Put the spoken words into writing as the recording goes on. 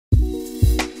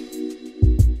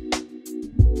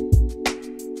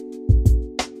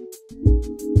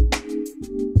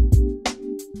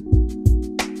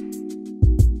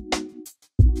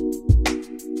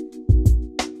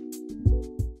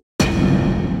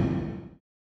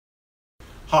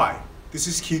Hi, this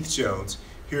is Keith Jones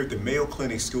here at the Mayo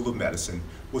Clinic School of Medicine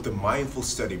with a mindful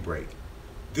study break.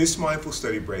 This mindful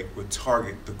study break will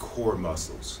target the core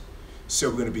muscles. So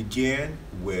we're going to begin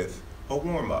with a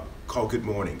warm-up called Good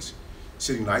Mornings.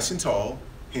 Sitting nice and tall,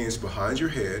 hands behind your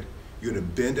head, you're going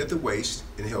to bend at the waist,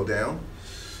 inhale down,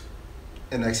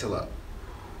 and exhale up.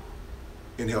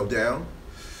 Inhale down,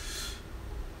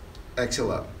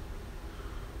 exhale up.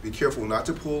 Be careful not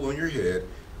to pull on your head.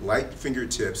 Light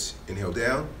fingertips, inhale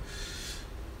down,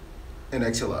 and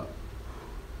exhale up.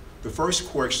 The first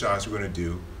core exercise we're going to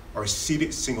do are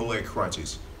seated single leg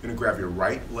crunches. You're going to grab your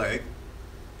right leg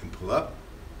and pull up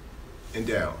and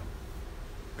down.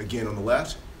 Again on the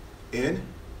left, in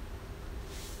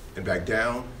and back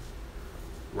down.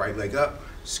 Right leg up,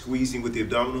 squeezing with the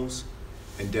abdominals,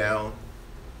 and down.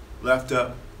 Left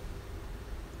up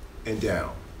and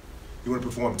down. You want to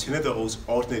perform 10 of those,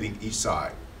 alternating each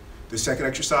side. The second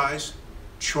exercise,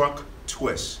 trunk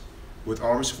twist. With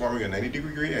arms forming a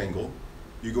 90-degree angle,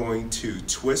 you're going to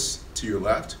twist to your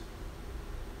left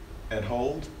and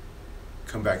hold.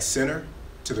 Come back center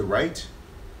to the right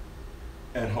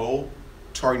and hold.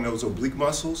 Targeting those oblique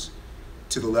muscles.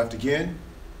 To the left again.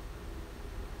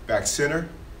 Back center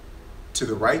to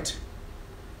the right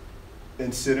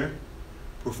and center.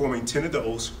 Performing 10 of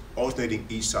those, alternating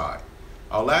each side.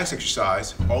 Our last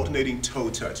exercise, alternating toe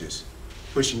touches.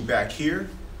 Pushing back here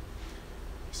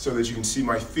so that you can see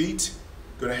my feet.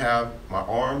 Gonna have my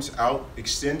arms out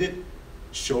extended,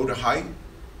 shoulder height.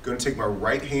 Gonna take my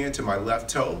right hand to my left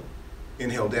toe.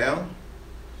 Inhale down.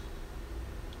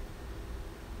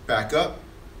 Back up.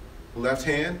 Left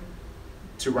hand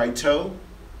to right toe.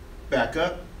 Back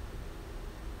up.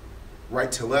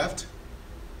 Right to left.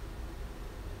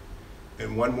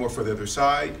 And one more for the other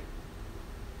side.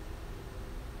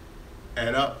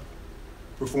 And up.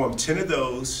 Perform 10 of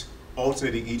those,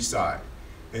 alternating each side.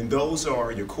 And those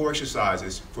are your core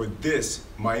exercises for this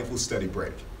mindful study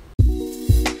break.